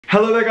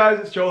Hello there guys,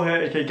 it's Joel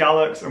here, aka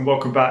Gallucks, and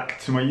welcome back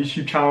to my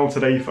YouTube channel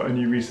today for a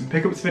new recent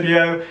pickups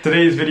video.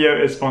 Today's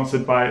video is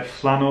sponsored by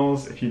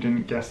Flannels, if you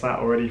didn't guess that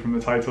already from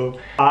the title.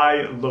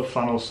 I love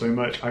Flannels so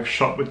much. I've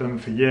shopped with them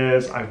for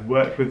years, I've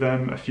worked with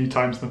them a few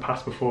times in the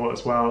past before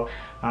as well,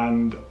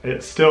 and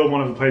it's still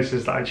one of the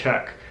places that I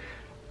check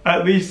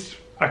at least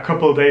a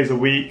couple of days a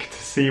week to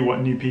see what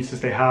new pieces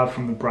they have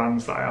from the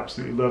brands that I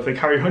absolutely love. They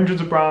carry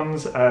hundreds of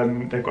brands,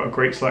 they've got a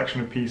great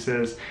selection of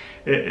pieces.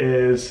 It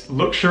is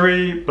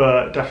luxury,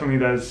 but definitely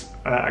there's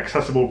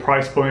accessible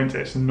price point.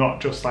 It's not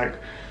just like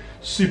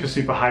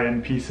super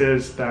high-end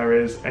pieces. There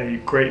is a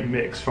great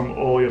mix from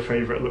all your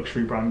favorite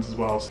luxury brands as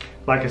well.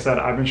 Like I said,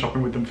 I've been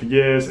shopping with them for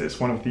years.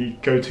 It's one of the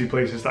go-to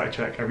places that I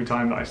check every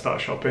time that I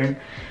start shopping.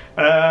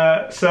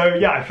 So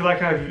yeah, I feel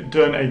like I've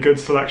done a good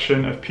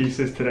selection of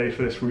pieces today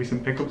for this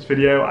recent pickups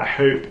video. I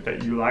hope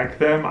that you like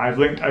them. I've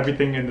linked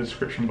everything in the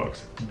description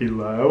box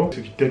below. So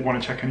if you did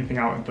want to check anything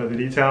out in further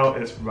detail,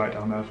 it's right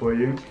down there for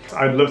you.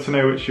 I'd love to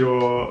know which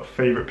your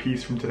favorite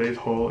piece from today's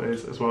haul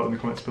is as well in the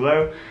comments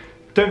below.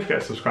 Don't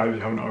forget to subscribe if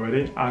you haven't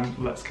already, and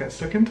let's get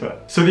stuck into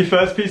it. So the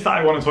first piece that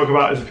I want to talk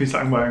about is the piece that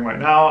I'm wearing right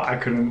now. I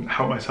couldn't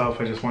help myself,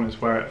 I just wanted to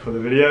wear it for the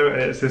video.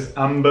 It's this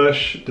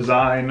ambush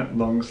design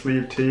long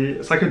sleeve tee.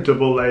 It's like a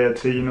double layer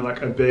tee, you know,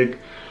 like a big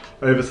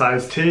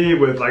oversized tee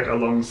with like a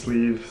long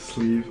sleeve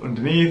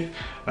underneath.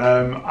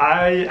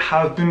 I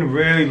have been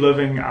really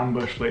loving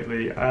Ambush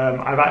lately.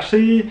 I've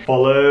actually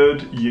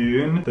followed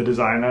Yoon, the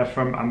designer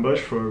from Ambush,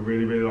 for a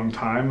really long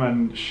time,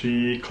 and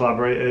she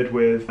collaborated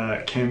with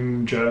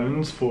Kim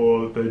Jones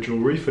for the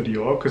jewelry for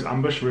Dior, because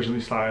Ambush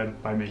originally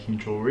started by making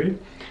jewelry.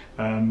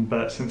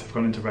 But since I've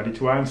gone into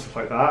ready-to-wear and stuff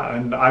like that,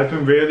 and I've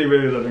been really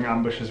loving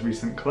Ambush's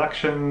recent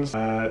collections.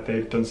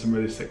 They've done some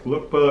really sick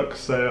lookbooks,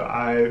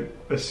 so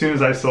as soon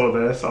as I saw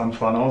this on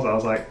Flannels, I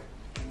was like,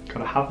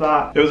 gotta have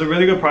that. It was a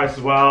really good price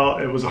as well.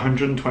 It was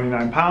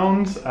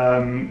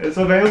 £129. It's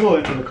available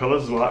in other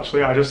colours as well, actually.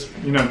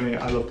 You know me,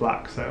 I love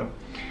black, so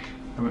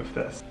I went for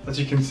this. As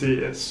you can see,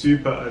 it's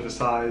super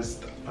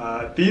oversized.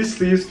 These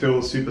sleeves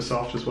feel super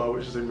soft as well,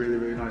 which is a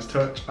really nice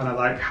touch, and I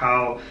like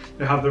how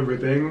they have the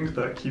ribbing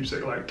that keeps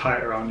it like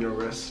tight around your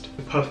wrist.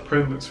 The puff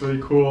print looks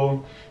really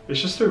cool.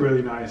 It's just a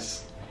really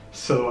nice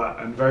silhouette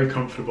and very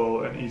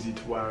comfortable and easy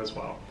to wear as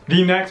well.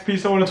 The next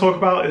piece I want to talk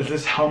about is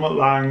this Helmut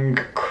Lang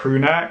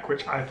CREWNECK,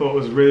 which I thought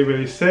was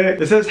really sick.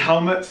 It says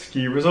Helmut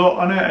Ski Resort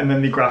on it, and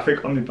then the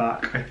graphic on the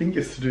back I think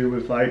is to do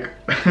with like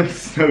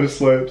snow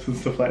slopes and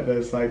stuff like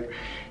this, like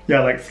yeah,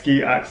 like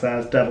ski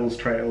access, devil's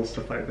trail,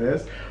 stuff like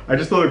this. I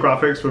just thought the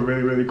graphics were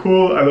really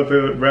cool. I love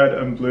the red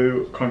and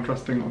blue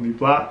contrasting on the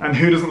black, and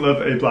who doesn't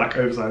love a black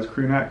oversized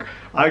crew neck?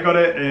 I got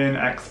it in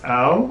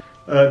XL.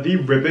 The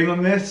ribbing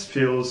on this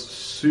feels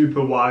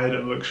super wide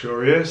and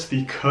luxurious.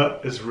 The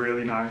cut is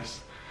really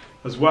nice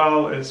as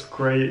well. It's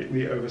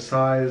greatly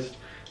oversized.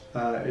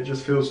 It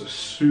just feels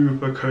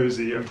super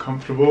cozy and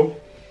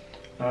comfortable.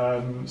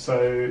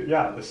 So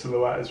yeah, the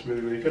silhouette is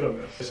really good on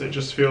this. It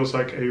just feels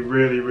like a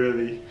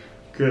really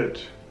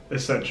good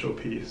essential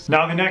piece.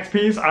 Now the next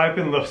piece I've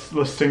been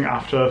lusting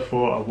after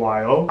for a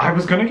while. I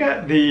was gonna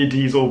get the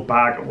diesel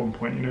bag at one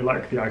point, you know,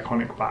 like the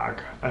iconic bag.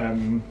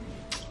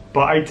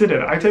 But I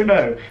didn't. I don't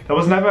know. There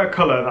was never a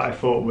colour that I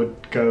thought would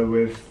go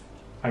with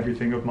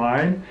everything of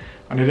mine,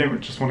 and I didn't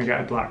just want to get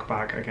a black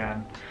bag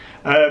again.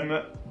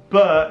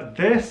 But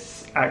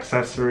this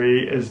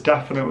accessory is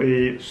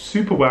definitely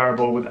super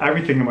wearable with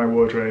everything in my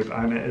wardrobe,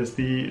 and it is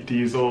the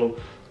Diesel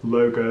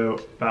logo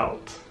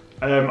belt.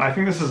 I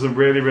think this is a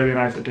really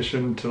nice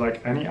addition to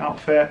like any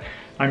outfit.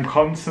 I'm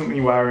constantly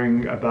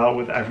wearing a belt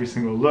with every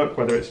single look,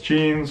 whether it's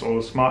jeans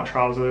or smart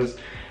trousers.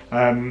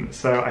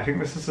 So I think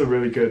this is a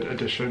really good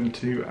addition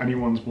to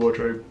anyone's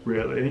wardrobe,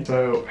 really.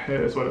 So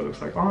here's what it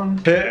looks like on.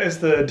 Here is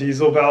the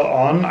Diesel belt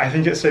on. I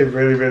think it's a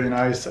really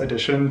nice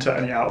addition to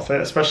any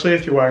outfit, especially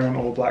if you're wearing an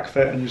all black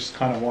fit and you just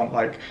kind of want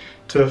like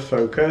to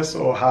focus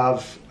or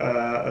have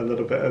a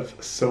little bit of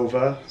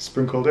silver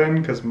sprinkled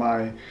in, because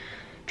my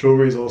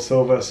jewelry is all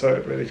silver, so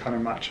it really kind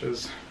of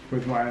matches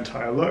with my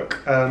entire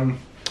look.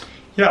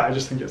 Yeah, I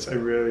just think it's a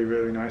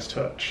really nice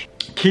touch.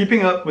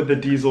 Keeping up with the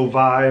Diesel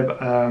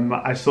vibe,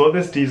 I saw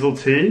this Diesel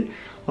tee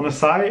on the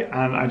site,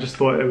 and I just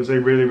thought it was a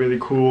really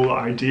cool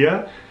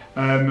idea.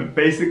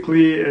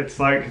 Basically, it's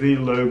like the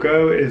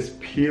logo is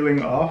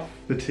peeling off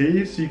the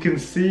tee, so you can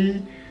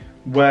see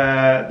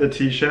where the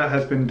t-shirt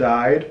has been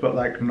dyed, but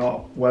like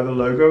not where the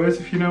logo is,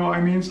 if you know what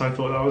I mean. So I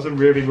thought that was a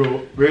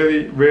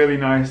really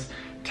nice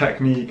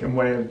technique and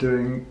way of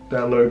doing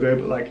their logo,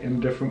 but like in a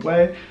different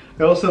way.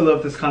 I also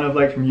love this kind of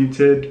like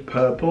muted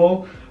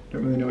purple. I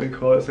don't really know what you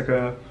call it. It's like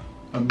a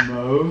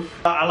mauve.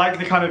 I like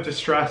the kind of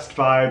distressed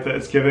vibe that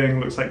it's giving.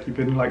 Looks like you've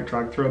been like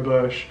dragged through a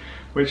bush,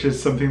 which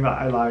is something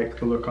that I like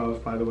the look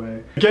of, by the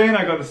way. Again,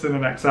 I got this in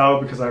an XL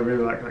because I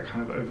really like that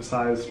kind of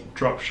oversized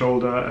drop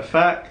shoulder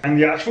effect. And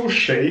the actual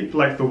shape,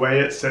 like the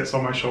way it sits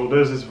on my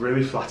shoulders, is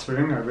really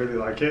flattering. I really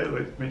like it.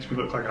 It makes me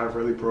look like I have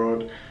really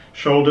broad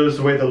shoulders.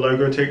 The way the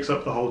logo takes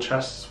up the whole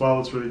chest as well,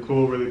 it's really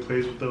cool. Really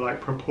pleased with the like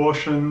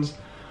proportions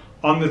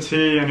on the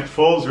tee and it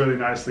falls really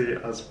nicely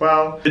as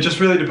well. It just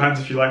really depends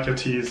if you like your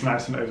tees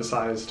nice and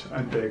oversized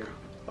and big,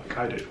 like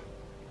I do.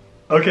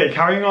 Okay,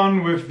 carrying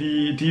on with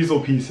the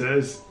diesel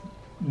pieces.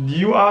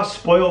 You are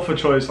spoiled for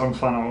choice on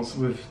flannels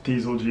with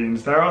diesel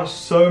jeans. There are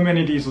so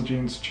many diesel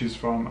jeans to choose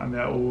from and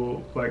they're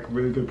all like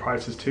really good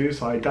prices too.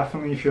 So I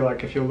definitely feel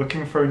like if you're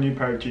looking for a new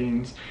pair of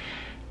jeans,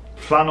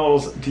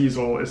 flannels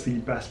diesel is the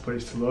best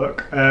place to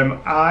look.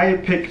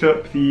 I picked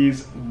up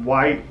these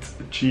white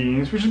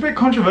jeans, which is a bit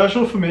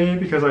controversial for me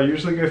because I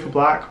usually go for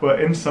black,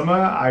 but in summer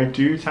I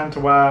do tend to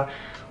wear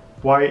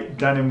white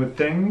denim with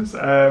things.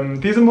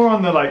 These are more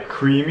on the like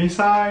creamy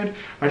side.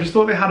 I just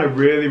thought they had a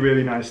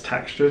really nice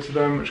texture to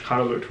them, which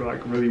kind of looked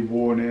like really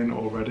worn in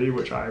already,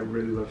 which I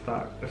really love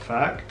that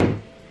effect.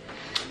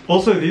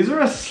 Also, these are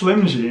a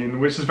slim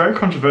jean, which is very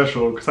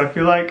controversial because I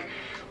feel like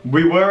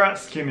we were at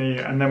skinny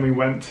and then we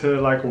went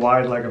to like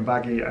wide leg and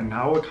baggy, and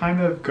now we're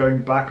kind of going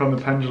back on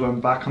the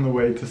pendulum, back on the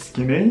way to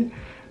skinny.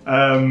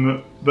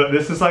 But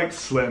this is like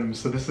slim,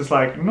 so this is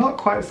like not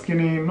quite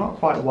skinny, not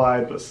quite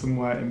wide, but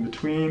somewhere in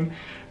between.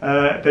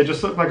 They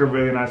just look like a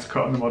really nice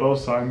cut on the model,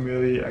 so I'm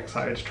really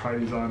excited to try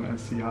these on and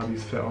see how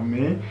these fit on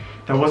me.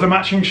 There was a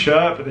matching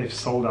shirt, but they've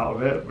sold out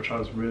of it, which I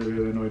was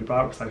really annoyed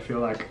about because I feel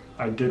like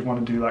I did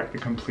want to do like the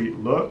complete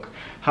look.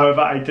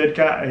 However, I did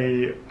get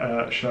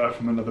a shirt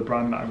from another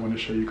brand that I want to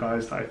show you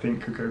guys that I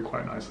think could go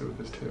quite nicely with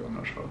this too, I'm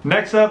not sure.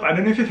 Next up, I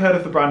don't know if you've heard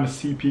of the brand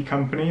CP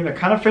Company. They're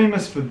kind of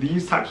famous for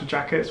these types of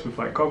jackets with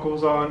like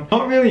goggles on.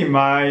 Not really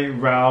my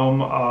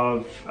realm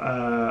of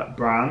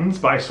brands,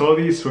 but I saw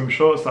these swim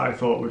shorts that I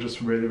thought were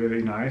just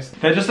really nice.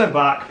 They're just a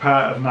black pair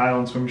of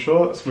nylon swim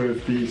shorts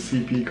with the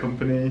CP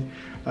Company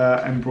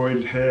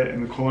embroidered here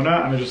in the corner,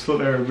 and I just thought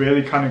they were a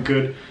really kind of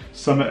good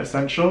summer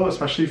essential,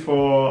 especially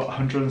for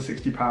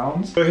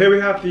 £160. So here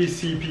we have the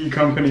CP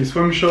Company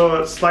swim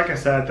shorts. Like I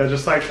said, they're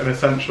just like an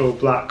essential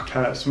black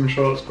pair of swim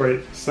shorts,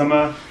 great for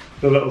summer.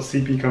 The little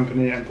CP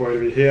Company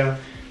embroidery here.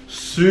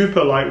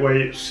 Super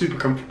lightweight, super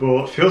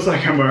comfortable. It feels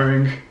like I'm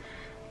wearing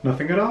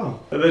nothing at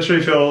all. It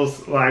literally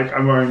feels like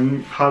I'm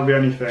wearing hardly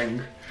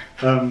anything.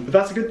 But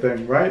that's a good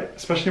thing, right?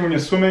 Especially when you're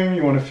swimming,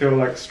 you want to feel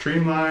like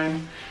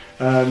streamlined.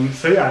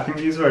 So yeah, I think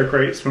these are a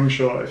great swim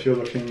short if you're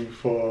looking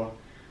for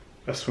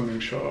a swimming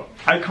short.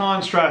 I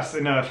can't stress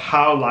enough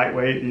how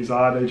lightweight these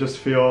are. They just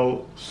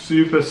feel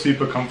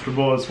super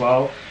comfortable as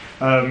well.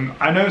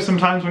 I know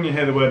sometimes when you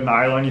hear the word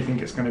nylon, you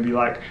think it's going to be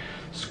like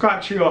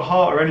scratchy or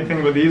hot or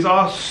anything, but these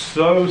are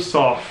so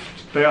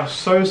soft. They are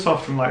so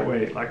soft and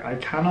lightweight. Like, I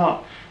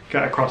cannot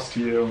get across to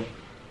you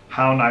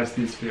how nice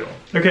these feel.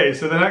 Okay,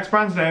 so the next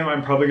brand's name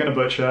I'm probably going to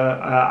butcher.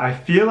 I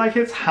feel like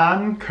it's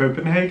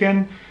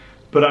Kjobenhavn,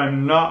 but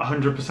I'm not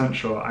 100%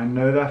 sure. I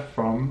know they're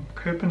from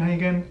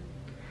Copenhagen.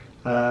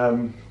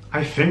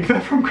 I think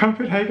they're from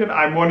Copenhagen.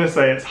 I want to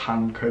say it's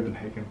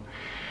Kjobenhavn.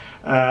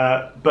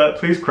 But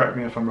please correct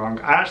me if I'm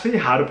wrong. I actually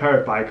had a pair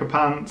of biker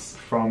pants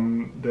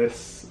from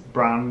this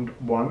brand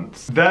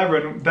once. Their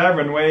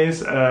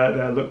runways,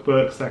 their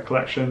lookbooks, their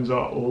collections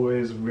are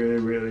always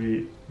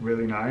really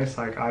nice.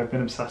 Like, I've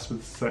been obsessed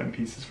with certain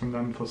pieces from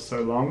them for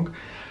so long.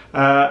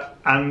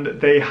 And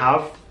they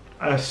have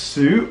a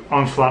suit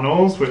on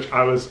flannels, which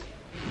I was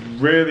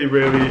really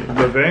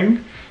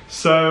loving.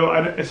 So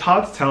it's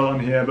hard to tell on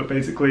here, but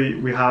basically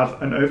we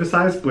have an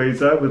oversized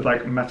blazer with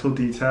like metal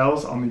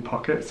details on the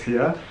pockets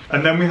here,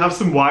 and then we have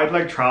some wide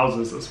leg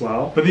trousers as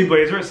well. But the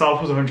blazer itself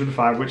was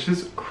 105, which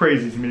is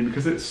crazy to me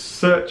because it's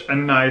such a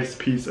nice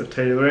piece of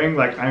tailoring.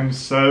 Like, I'm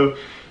so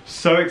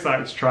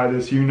excited to try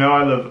this. You know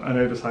I love an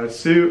oversized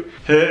suit.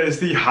 Here is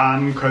the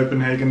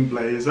Kjobenhavn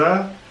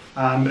blazer,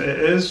 and it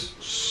is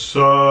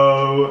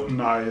so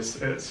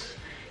nice. It's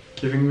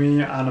giving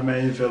me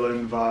anime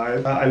villain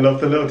vibe. I love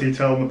the little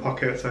detail in the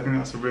pockets. I think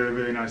that's a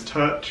really nice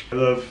touch. I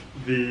love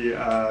the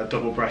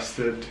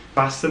double-breasted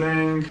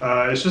fastening.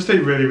 It's just a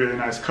really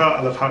nice cut.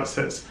 I love how it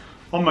sits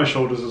on my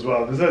shoulders as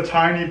well. There's a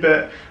tiny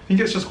bit, I think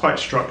it's just quite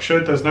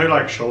structured. There's no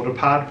like shoulder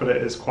pad, but it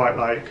is quite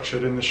like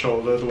structured in the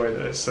shoulder, the way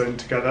that it's sewn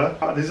together.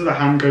 These are the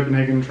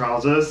Kjobenhavn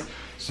trousers,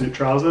 suit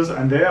trousers,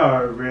 and they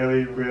are a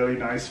really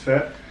nice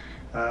fit.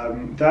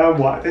 They're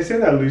wide. They say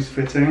they're loose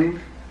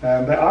fitting.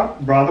 They are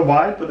rather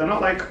wide, but they're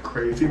not like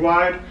crazy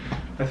wide.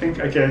 I think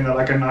again they're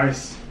like a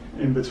nice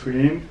in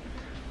between.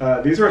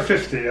 These are a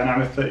 50 and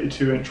I'm a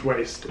 32-inch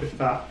waist, if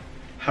that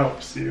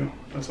helps you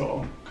at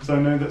all, because I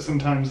know that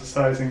sometimes the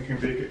sizing can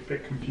be a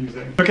bit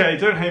confusing. Okay,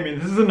 don't hate me,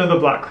 this is another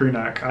black crew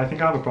neck. I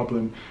think I have a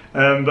problem.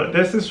 But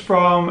this is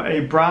from a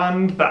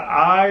brand that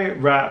I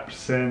repped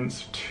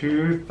since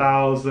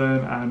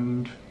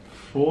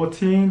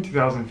 2014,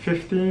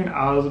 2015.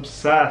 I was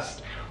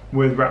obsessed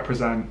with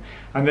Represent,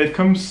 and they've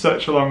come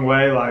such a long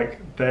way.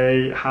 Like,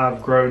 they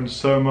have grown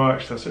so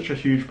much. They're such a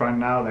huge brand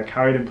now. They're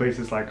carried in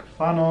places like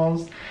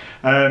Flannels.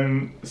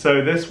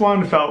 So this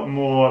one felt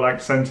more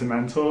like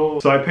sentimental.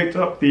 So I picked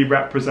up the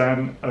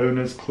Represent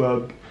Owners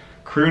Club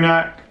crew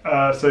neck.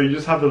 So you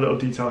just have the little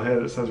detail here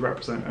that says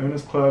Represent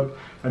Owners Club,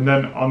 and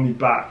then on the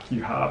back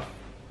you have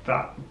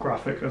that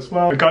graphic as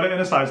well. I got it in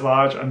a size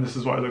large and this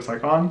is what it looks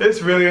like on.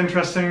 It's really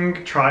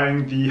interesting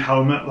trying the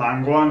Helmut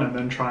Lang one and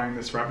then trying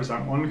this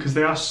Represent one because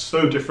they are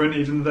so different.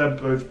 Even though they're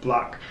both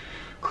black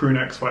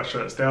crewneck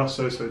sweatshirts, they are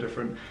so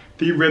different.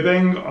 The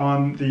ribbing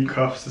on the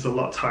cuffs is a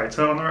lot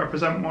tighter on the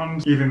Represent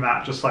ones. Even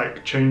that just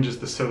like changes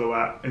the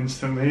silhouette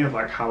instantly of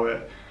like how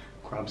it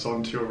grabs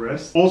onto your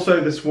wrist. Also,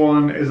 this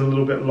one is a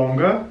little bit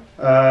longer,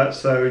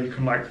 so you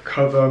can like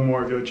cover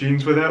more of your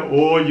jeans with it,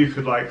 or you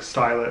could like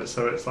style it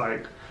so it's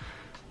like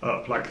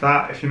up like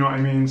that, if you know what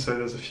I mean. So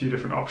there's a few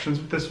different options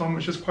with this one,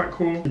 which is quite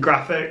cool. The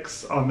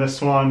graphics on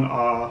this one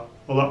are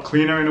a lot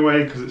cleaner in a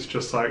way because it's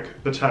just like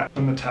the text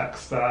and the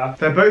text there.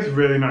 They're both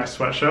really nice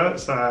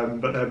sweatshirts,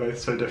 but they're both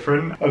so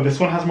different. Oh, this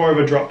one has more of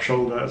a drop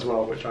shoulder as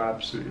well, which I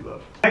absolutely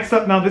love. Next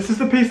up, now this is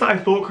the piece that I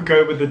thought could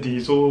go with the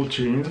diesel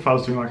jeans if I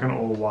was doing like an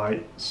all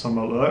white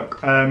summer look.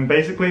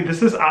 Basically,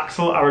 this is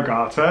AXEL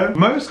ARIGATO.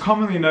 Most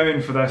commonly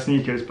known for their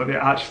sneakers, but they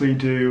actually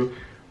do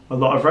a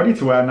lot of ready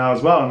to wear now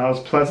as well, and I was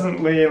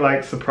pleasantly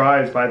like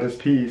surprised by this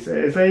piece.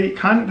 It is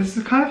this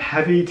is kind of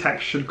heavy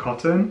textured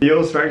cotton. It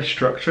feels very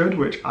structured,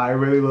 which I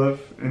really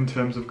love in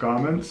terms of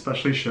garments,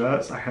 especially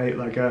shirts. I hate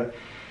like a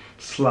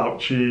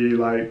slouchy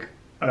like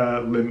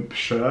limp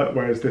shirt,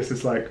 whereas this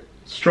is like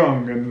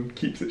strong and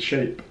keeps its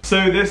shape.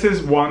 So this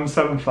is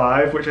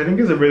 $175, which I think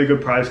is a really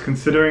good price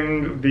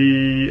considering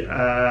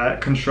the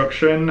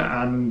construction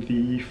and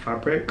the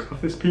fabric of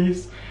this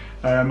piece.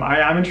 I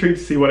am intrigued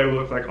to see what it will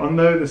look like on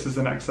though. This is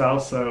an XL,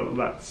 so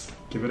let's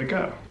give it a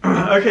go.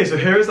 Okay, so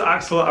here is the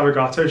AXEL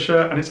ARIGATO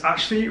shirt, and it's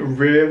actually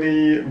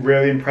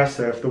really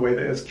impressive the way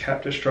that it's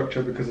kept its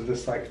structure because of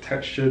this like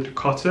textured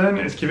cotton.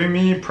 It's giving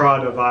me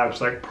Prada vibes,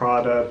 like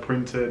Prada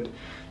printed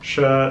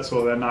shirts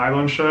or their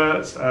nylon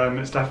shirts.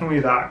 It's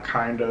definitely that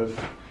kind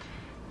of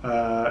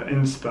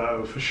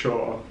inspo for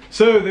sure.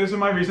 So those are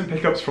my recent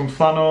pickups from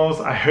Flannels.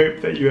 I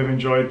hope that you have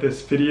enjoyed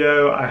this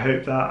video. I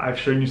hope that I've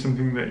shown you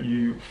something that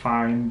you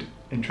find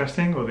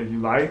interesting or that you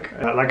like.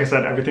 Like I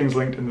said, everything's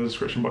linked in the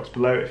description box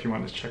below if you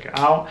want to check it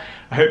out.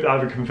 I hope that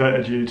I've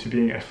converted you to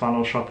being a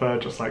flannel shopper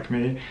just like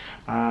me.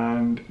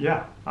 And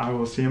yeah, I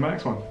will see you in my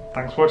next one.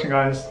 Thanks for watching,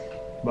 guys.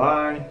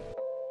 Bye.